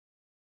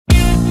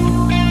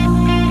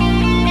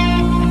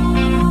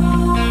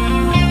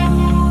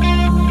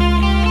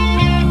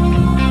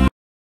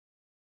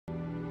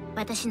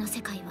私の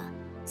世界は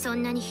そ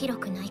んなに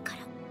広くないから。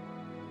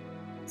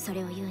そ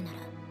れを言うなら、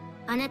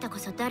あなたこ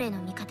そ誰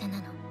の味方な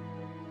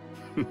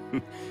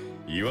の？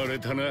言われ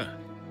たな。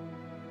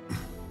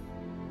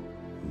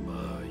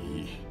まあ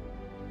いい。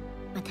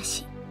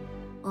私、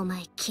お前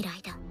嫌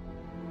いだ。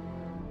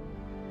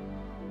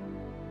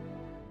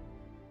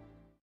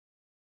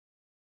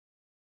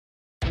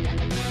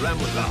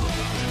Ramlethal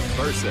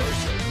versus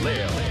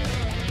Leo.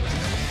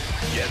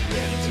 Get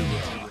ready to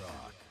rock.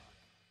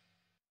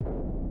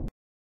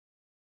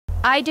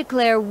 I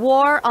declare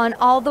war on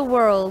all the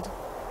world.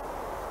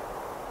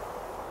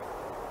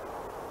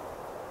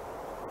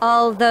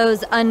 All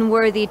those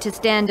unworthy to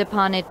stand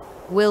upon it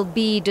will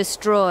be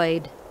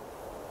destroyed.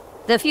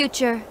 The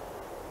future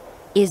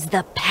is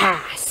the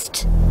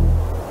past.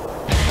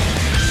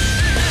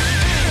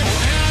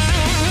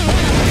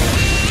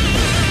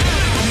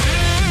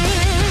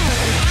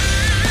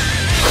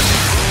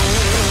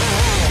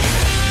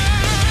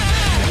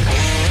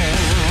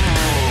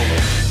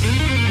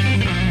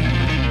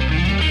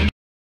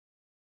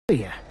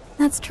 Yeah.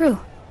 That's true.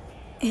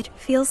 It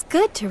feels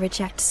good to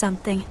reject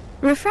something.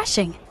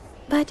 Refreshing.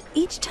 But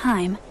each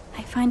time,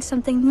 I find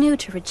something new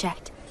to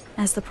reject.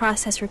 As the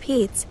process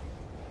repeats,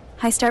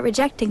 I start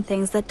rejecting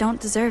things that don't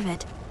deserve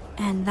it.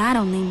 And that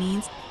only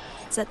means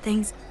that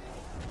things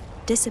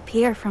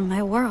disappear from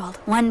my world,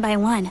 one by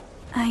one.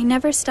 I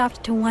never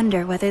stopped to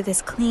wonder whether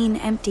this clean,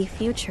 empty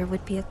future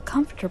would be a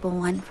comfortable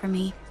one for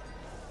me.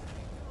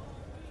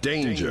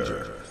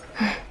 Danger.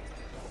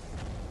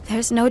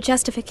 There's no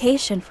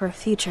justification for a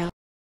future